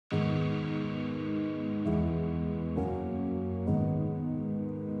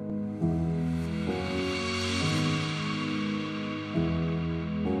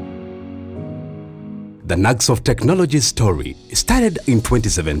The Nugsoft technology story started in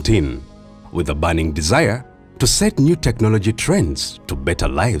 2017 with a burning desire to set new technology trends to better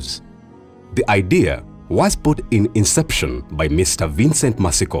lives. The idea was put in inception by Mr. Vincent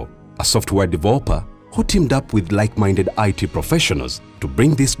Masiko, a software developer who teamed up with like-minded IT professionals to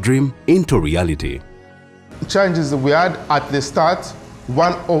bring this dream into reality. Challenges we had at the start,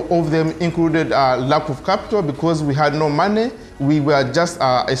 one of them included lack of capital because we had no money. We were just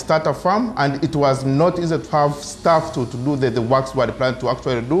a startup firm, and it was not easy to have staff to do the works we had planned to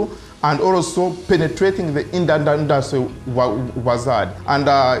actually do. And also penetrating the industry was hard.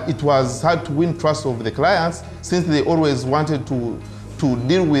 And it was hard to win trust of the clients since they always wanted to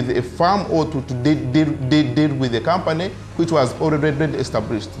deal with a firm or to deal with a company which was already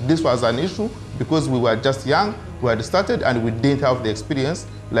established. This was an issue because we were just young, we had started, and we didn't have the experience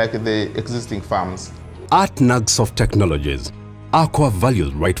like the existing firms. At Nugsoft Technologies, our core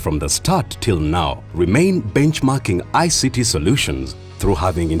values right from the start till now remain benchmarking ICT solutions through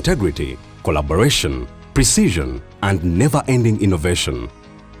having integrity, collaboration, precision, and never-ending innovation.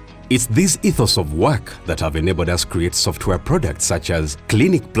 It's this ethos of work that have enabled us create software products such as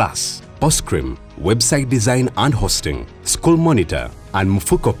Clinic Plus, Postcrim, website design and hosting, School Monitor, and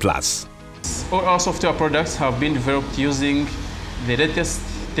Mfuko Plus. All our software products have been developed using the latest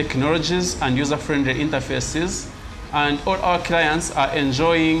technologies and user-friendly interfaces, and all our clients are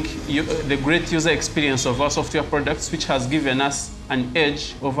enjoying the great user experience of our software products, which has given us an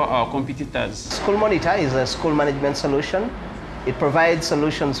edge over our competitors. School Monitor is a school management solution. It provides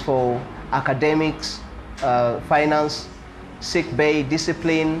solutions for academics, finance, sick bay,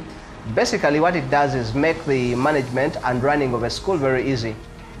 discipline. Basically, what it does is make the management and running of a school very easy.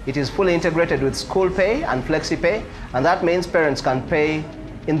 It is fully integrated with school pay and flexi pay, and that means parents can pay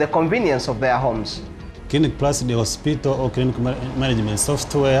in the convenience of their homes. Clinic Plus is the hospital or clinic management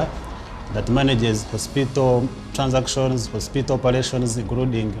software that manages hospital transactions, hospital operations,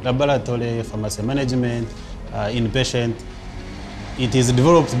 including laboratory, pharmacy management, inpatient. It is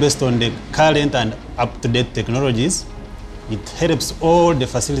developed based on the current and up-to-date technologies. It helps all the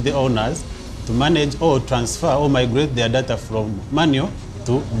facility owners to manage or transfer or migrate their data from manual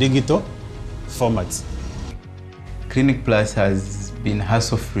to digital formats. Clinic Plus has been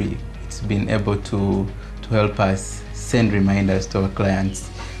hassle-free. It's been able to help us send reminders to our clients.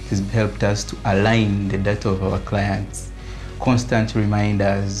 It's helped us to align the data of our clients. Constant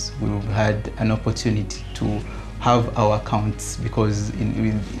reminders. We've had an opportunity to have our accounts, because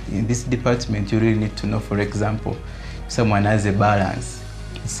in this department you really need to know, for example, if someone has a balance,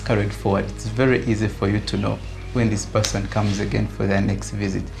 it's carried forward. It's very easy for you to know when this person comes again for their next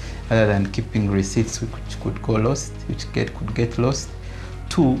visit, rather than keeping receipts which could go lost, which could get lost.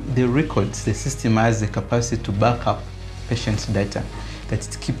 Two, the records. The system has the capacity to back up patient's data, that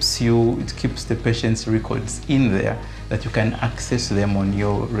it keeps the patient's records in there, that you can access them on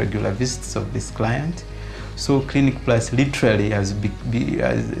your regular visits of this client. So Clinic Plus literally has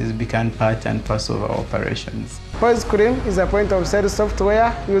become part and parcel of our operations. Postcrim is a point-of-sale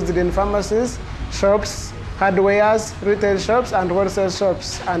software used in pharmacies, shops, hardwares, retail shops, and wholesale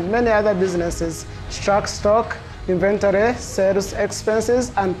shops, and many other businesses. Track stock, inventory, sales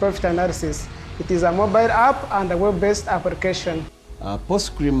expenses, and profit analysis. It is a mobile app and a web-based application.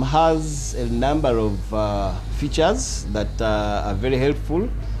 Postcrim has a number of features that are very helpful.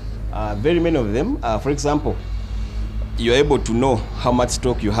 Very many of them. For example, you're able to know how much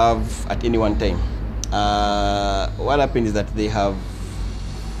stock you have at any one time. What happens is that the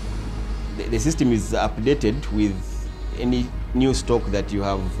system is updated with any new stock that you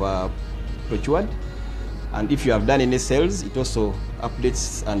have procured. And if you have done any sales, it also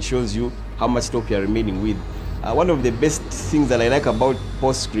updates and shows you how much stock you are remaining with. One of the best things that I like about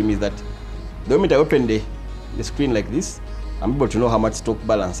Postcrim is that the moment I open the screen like this, I'm able to know how much stock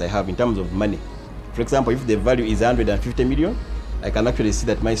balance I have in terms of money. For example, if the value is 150 million, I can actually see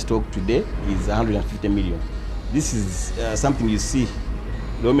that my stock today is 150 million. This is something you see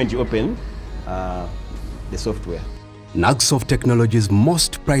the moment you open the software. Nugsoft Technologies'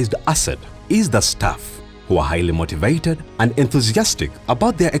 most prized asset is the staff, who are highly motivated and enthusiastic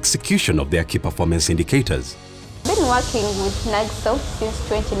about their execution of their key performance indicators. I've been working with Nugsoft since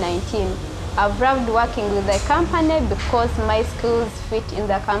 2019. I've loved working with the company because my skills fit in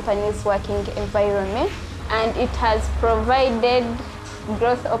the company's working environment, and it has provided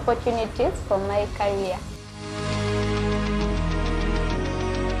growth opportunities for my career.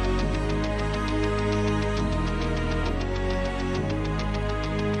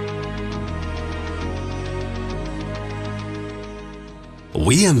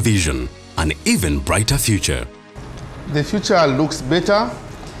 We envision an even brighter future. The future looks better.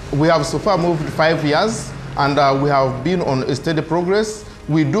 We have so far moved 5 years, and we have been on a steady progress.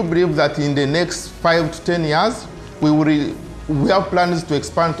 We do believe that in the next 5 to 10 years, we have plans to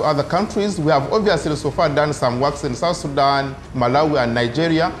expand to other countries. We have obviously so far done some works in South Sudan, Malawi, and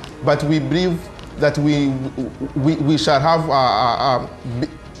Nigeria, but we believe that we shall have a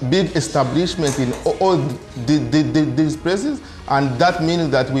big establishment in all these places, and that means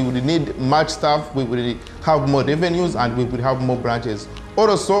that we will need much staff, we will have more revenues, and we will have more branches.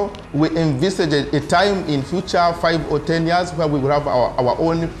 Also, we envisage a time in future, 5 or 10 years, where we will have our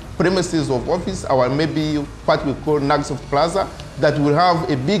own premises of office, our maybe what we call Nugsoft Plaza, that will have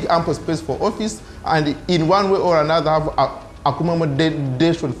a big ample space for office, and in one way or another have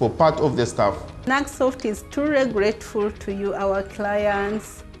accommodation for part of the staff. Nugsoft is truly grateful to you, our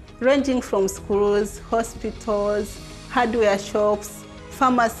clients, ranging from schools, hospitals, hardware shops,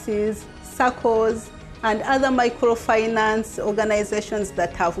 pharmacies, SACCOs, and other microfinance organizations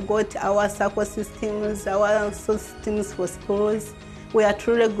that have got our SACCO systems, our systems for schools. We are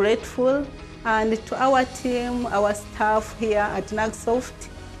truly grateful. And to our team, our staff here at Nugsoft,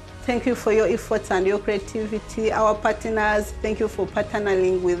 thank you for your efforts and your creativity. Our partners, thank you for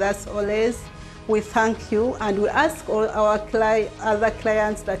partnering with us always. We thank you, and we ask all our other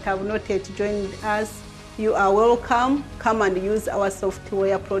clients that have not yet joined us, you are welcome. Come and use our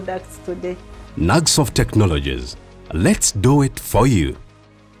software products today. Nugsoft Technologies. Let's do it for you.